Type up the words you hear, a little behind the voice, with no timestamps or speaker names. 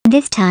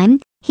This time,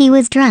 he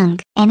was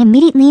drunk and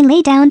immediately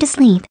lay down to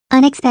sleep,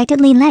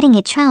 unexpectedly letting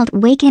a child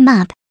wake him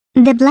up.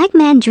 The black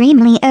man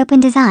dreamily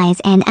opened his eyes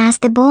and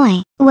asked the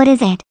boy, "What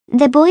is it?"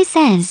 The boy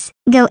says,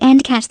 "Go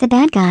and catch the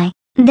bad guy."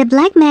 The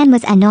black man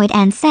was annoyed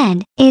and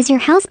said, "Is your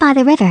house by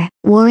the river?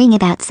 Worrying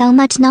about so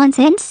much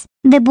nonsense?"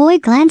 The boy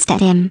glanced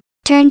at him,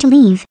 turned to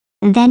leave.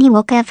 Then he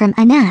woke up from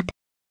a nap.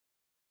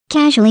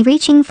 Casually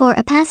reaching for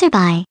a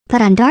passerby,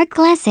 put on dark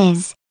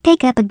glasses,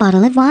 pick up a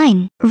bottle of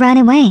wine, run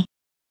away.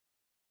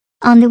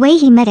 On the way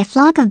he met a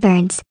flock of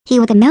birds. He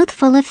with a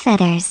mouthful of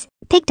feathers,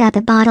 picked up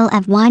a bottle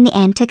of wine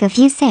and took a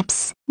few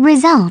sips.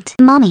 Result: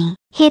 Mommy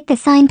hit the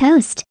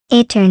signpost.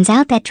 It turns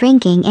out that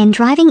drinking and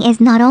driving is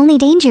not only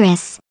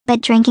dangerous, but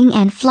drinking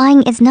and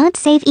flying is not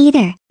safe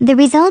either. The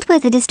result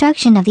was the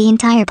destruction of the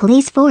entire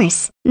police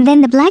force.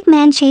 Then the black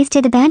man chased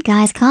to the bad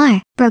guy's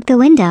car, broke the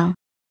window.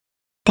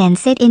 Then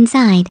sit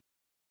inside.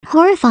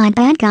 Horrified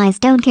bad guys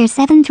don't care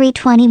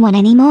 7321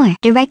 anymore.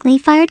 Directly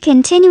fired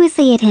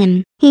continuously at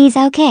him. He's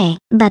okay,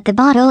 but the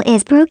bottle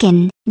is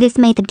broken. This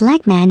made the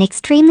black man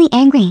extremely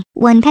angry.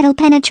 One pedal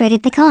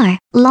penetrated the car,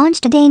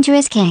 launched a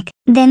dangerous kick,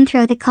 then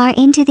threw the car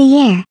into the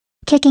air,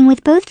 kicking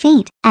with both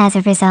feet. As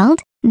a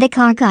result, the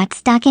car got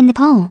stuck in the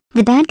pole.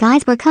 The bad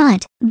guys were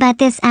caught, but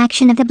this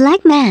action of the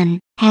black man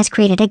has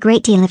created a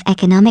great deal of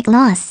economic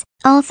loss.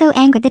 Also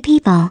angered the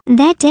people.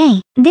 That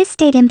day, this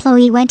state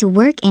employee went to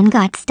work and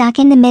got stuck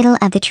in the middle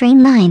of the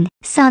train line,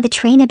 saw the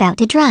train about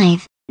to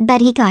drive,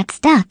 but he got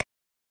stuck.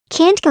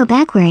 Can't go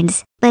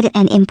backwards, but at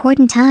an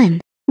important time.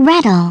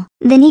 Rattle!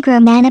 The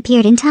Negro man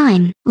appeared in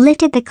time,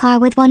 lifted the car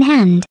with one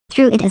hand,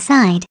 threw it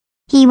aside.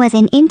 He was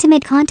in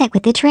intimate contact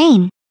with the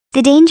train.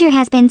 The danger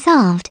has been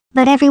solved,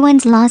 but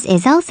everyone's loss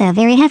is also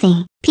very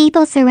heavy.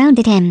 People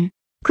surrounded him,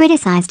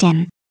 criticized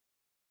him.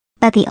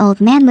 But the old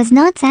man was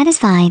not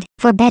satisfied.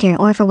 For better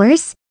or for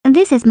worse,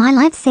 this is my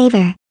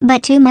lifesaver.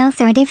 But 2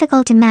 mouths are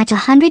difficult to match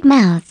 100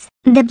 mouths.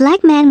 The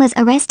black man was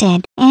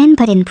arrested and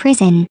put in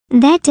prison.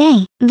 That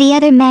day, the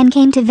other man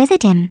came to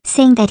visit him,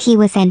 saying that he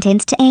was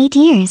sentenced to 8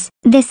 years.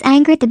 This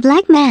angered the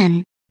black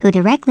man, who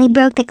directly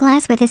broke the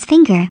glass with his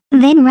finger,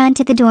 then ran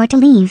to the door to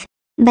leave.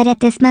 But at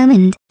this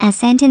moment, a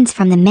sentence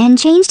from the man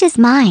changed his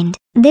mind.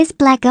 This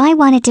black guy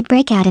wanted to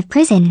break out of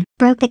prison,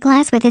 broke the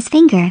glass with his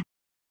finger,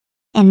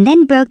 and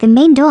then broke the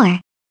main door.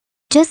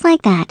 Just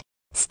like that.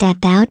 Step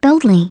out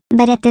boldly.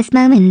 But at this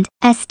moment,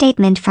 a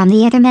statement from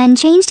the other man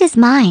changed his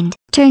mind.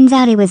 Turns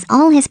out it was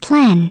all his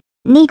plan.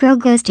 Negro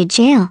goes to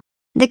jail.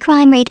 The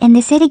crime rate in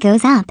the city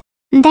goes up.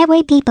 That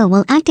way people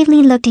will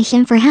actively look to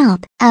him for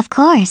help. Of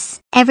course,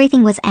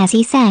 everything was as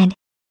he said.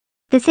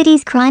 The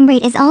city's crime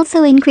rate is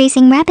also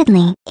increasing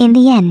rapidly. In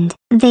the end,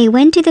 they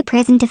went to the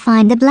prison to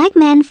find the black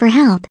man for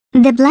help.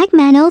 The black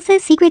man also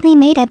secretly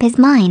made up his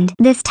mind.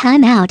 This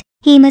time out,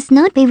 he must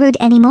not be rude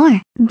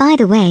anymore. By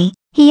the way,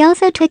 he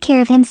also took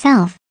care of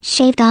himself,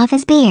 shaved off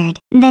his beard,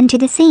 then to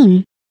the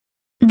scene.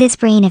 This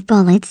rain of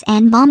bullets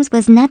and bombs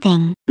was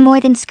nothing more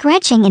than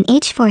scratching an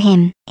itch for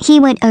him. He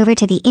went over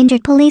to the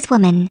injured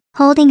policewoman,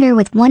 holding her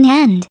with one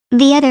hand,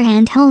 the other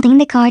hand holding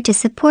the car to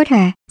support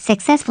her.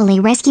 Successfully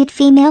rescued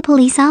female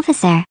police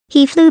officer.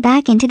 He flew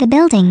back into the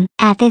building.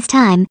 At this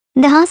time,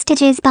 the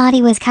hostage's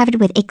body was covered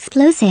with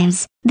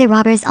explosives. The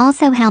robbers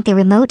also held the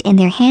remote in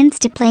their hands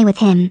to play with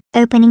him,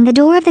 opening the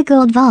door of the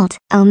gold vault.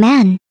 Oh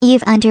man,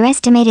 you've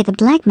underestimated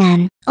the black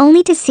man,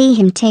 only to see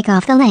him take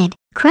off the lid,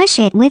 crush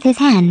it with his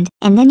hand,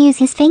 and then use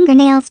his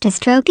fingernails to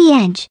stroke the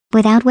edge.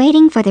 Without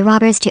waiting for the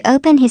robbers to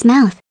open his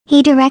mouth,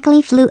 he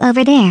directly flew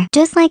over there.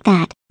 Just like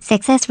that,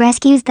 success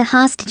rescues the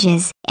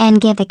hostages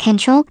and gave the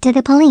control to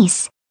the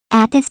police.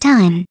 At this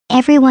time,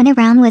 everyone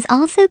around was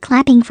also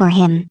clapping for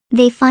him.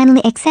 They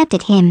finally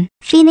accepted him,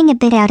 feeling a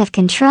bit out of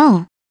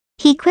control.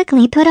 He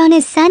quickly put on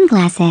his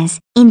sunglasses.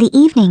 In the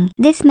evening,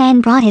 this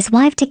man brought his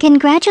wife to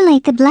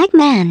congratulate the black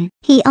man.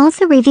 He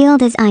also revealed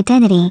his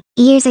identity.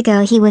 Years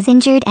ago he was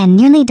injured and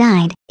nearly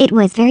died. It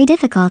was very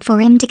difficult for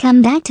him to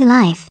come back to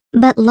life,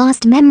 but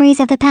lost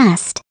memories of the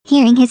past.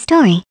 Hearing his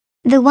story,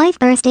 the wife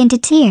burst into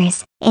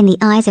tears. In the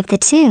eyes of the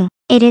two,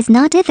 it is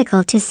not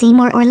difficult to see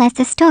more or less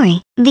the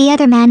story. The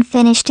other man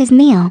finished his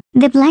meal.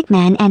 The black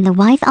man and the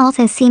wife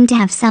also seemed to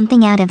have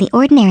something out of the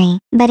ordinary,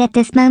 but at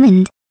this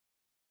moment,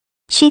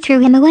 she threw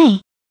him away.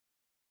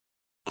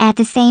 At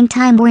the same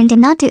time warned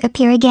him not to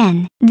appear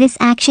again. This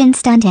action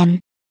stunned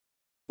him.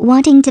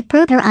 Wanting to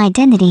probe her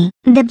identity,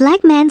 the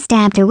black man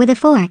stabbed her with a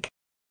fork.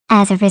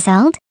 As a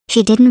result,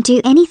 she didn't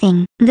do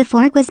anything. The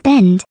fork was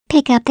bent,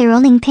 pick up the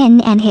rolling pin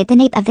and hit the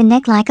nape of the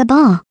neck like a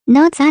ball.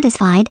 Not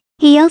satisfied,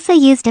 he also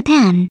used a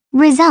pan.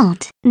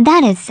 Result: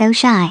 that is so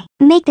shy.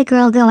 Make the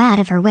girl go out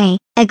of her way,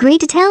 agree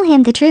to tell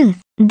him the truth.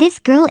 This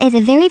girl is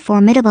a very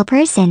formidable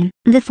person.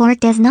 The fork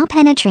does not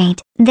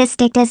penetrate. The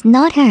stick does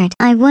not hurt.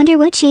 I wonder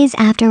what she is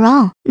after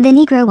all. The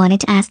Negro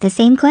wanted to ask the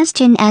same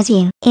question as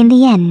you. In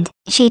the end,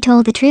 she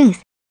told the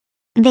truth.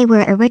 They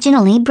were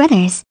originally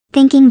brothers.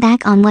 Thinking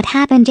back on what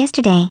happened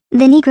yesterday,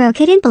 the Negro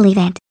couldn't believe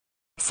it.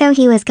 So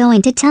he was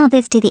going to tell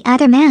this to the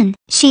other man.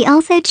 She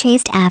also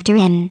chased after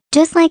him.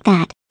 Just like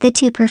that, the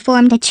two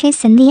performed a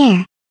chase in the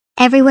air.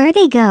 Everywhere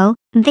they go,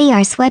 They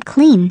are swept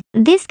clean.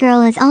 This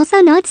girl is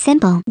also not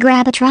simple.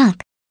 Grab a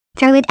truck.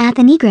 Throw it at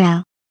the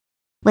Negro.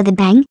 With a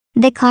bang,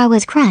 the car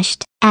was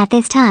crushed. At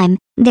this time,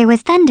 there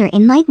was thunder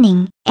and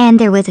lightning, and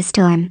there was a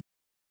storm.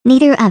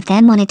 Neither of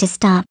them wanted to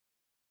stop.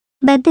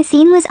 But the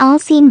scene was all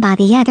seen by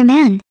the other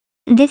man.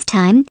 This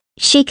time,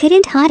 she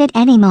couldn't hide it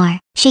anymore.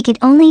 She could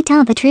only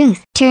tell the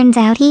truth. Turns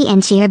out he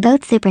and she are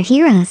both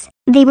superheroes.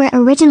 They were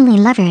originally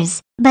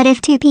lovers, but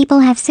if two people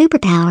have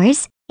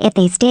superpowers, if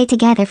they stay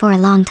together for a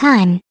long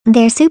time,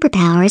 their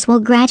superpowers will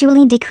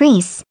gradually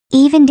decrease,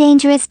 even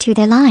dangerous to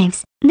their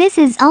lives. This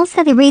is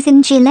also the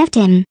reason she left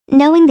him.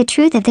 Knowing the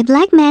truth of the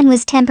black man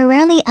was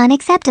temporarily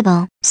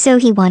unacceptable, so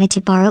he wanted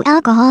to borrow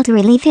alcohol to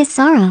relieve his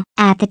sorrow.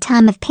 At the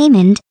time of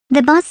payment,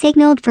 the boss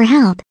signaled for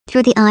help.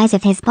 Through the eyes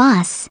of his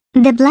boss,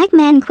 the black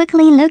man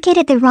quickly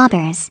located the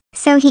robbers,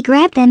 so he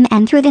grabbed them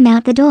and threw them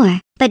out the door.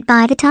 But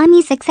by the time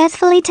he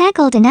successfully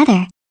tackled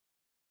another,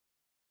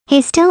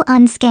 his still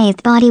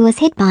unscathed body was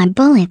hit by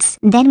bullets,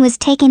 then was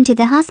taken to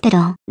the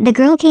hospital. The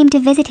girl came to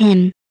visit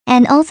him,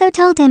 and also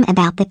told him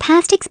about the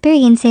past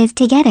experiences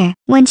together.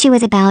 When she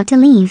was about to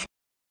leave,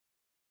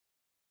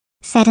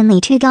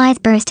 suddenly two guys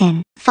burst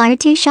in, fired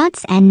 2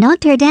 shots and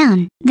knocked her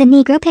down. The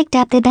Negro picked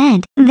up the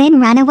bed,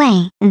 then ran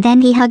away.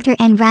 Then he hugged her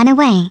and ran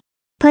away,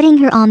 putting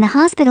her on the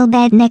hospital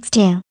bed next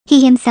to.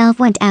 He himself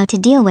went out to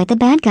deal with the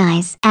bad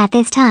guys. At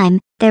this time,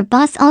 their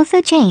boss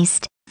also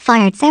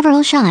fired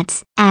several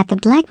shots at the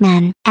black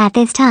man. At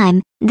this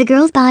time, the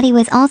girl's body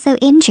was also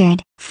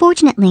injured.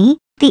 Fortunately,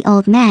 the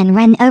old man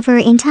ran over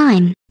in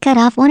time, cut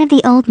off one of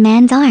the old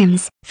man's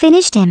arms,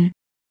 finished him.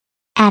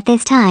 At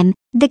this time,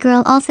 the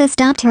girl also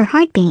stopped her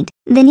heartbeat.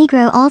 The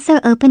Negro also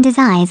opened his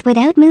eyes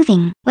without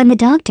moving. When the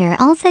doctor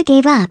also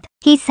gave up,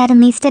 he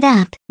suddenly stood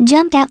up,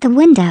 jumped out the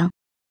window.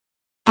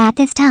 At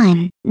this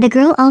time, the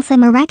girl also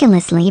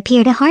miraculously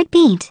appeared a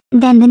heartbeat.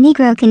 Then the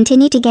Negro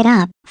continued to get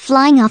up,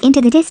 flying off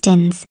into the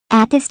distance.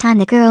 At this time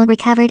the girl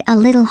recovered a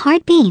little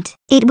heartbeat.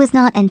 It was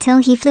not until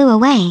he flew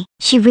away,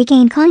 she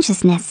regained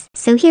consciousness.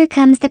 So here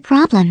comes the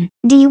problem.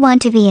 Do you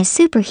want to be a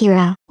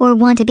superhero, or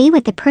want to be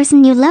with the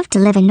person you love to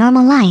live a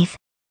normal life?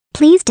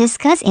 Please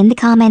discuss in the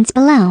comments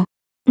below.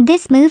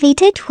 This movie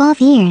took 12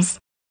 years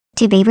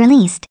to be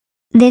released.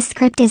 This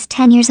script is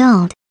 10 years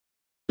old.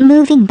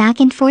 Moving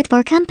back and forth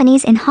for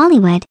companies in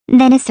Hollywood,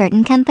 then a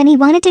certain company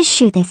wanted to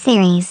shoot this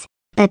series.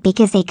 But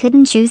because they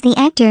couldn't choose the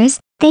actors,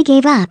 they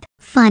gave up,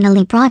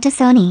 finally brought to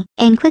Sony,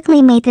 and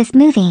quickly made this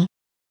movie.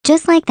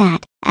 Just like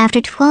that,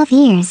 after 12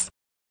 years.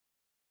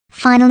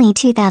 Finally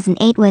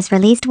 2008 was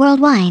released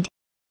worldwide,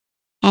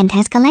 and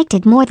has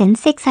collected more than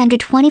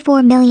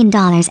 $624 million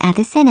at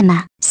the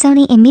cinema.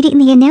 Sony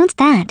immediately announced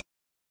that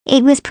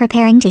it was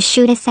preparing to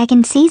shoot a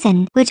second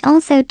season, which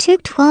also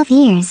took 12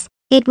 years.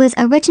 It was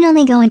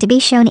originally going to be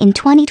shown in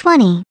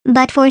 2020,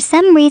 but for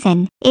some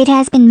reason, it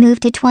has been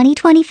moved to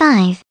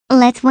 2025.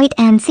 Let's wait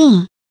and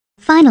see.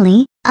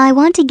 Finally, I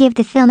want to give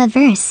the film a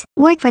verse,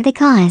 work for the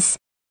cause.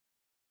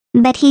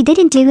 But he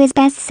didn't do his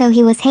best, so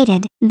he was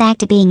hated. Back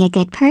to being a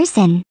good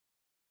person.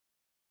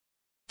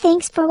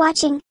 Thanks for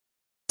watching.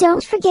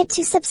 Don't forget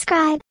to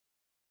subscribe.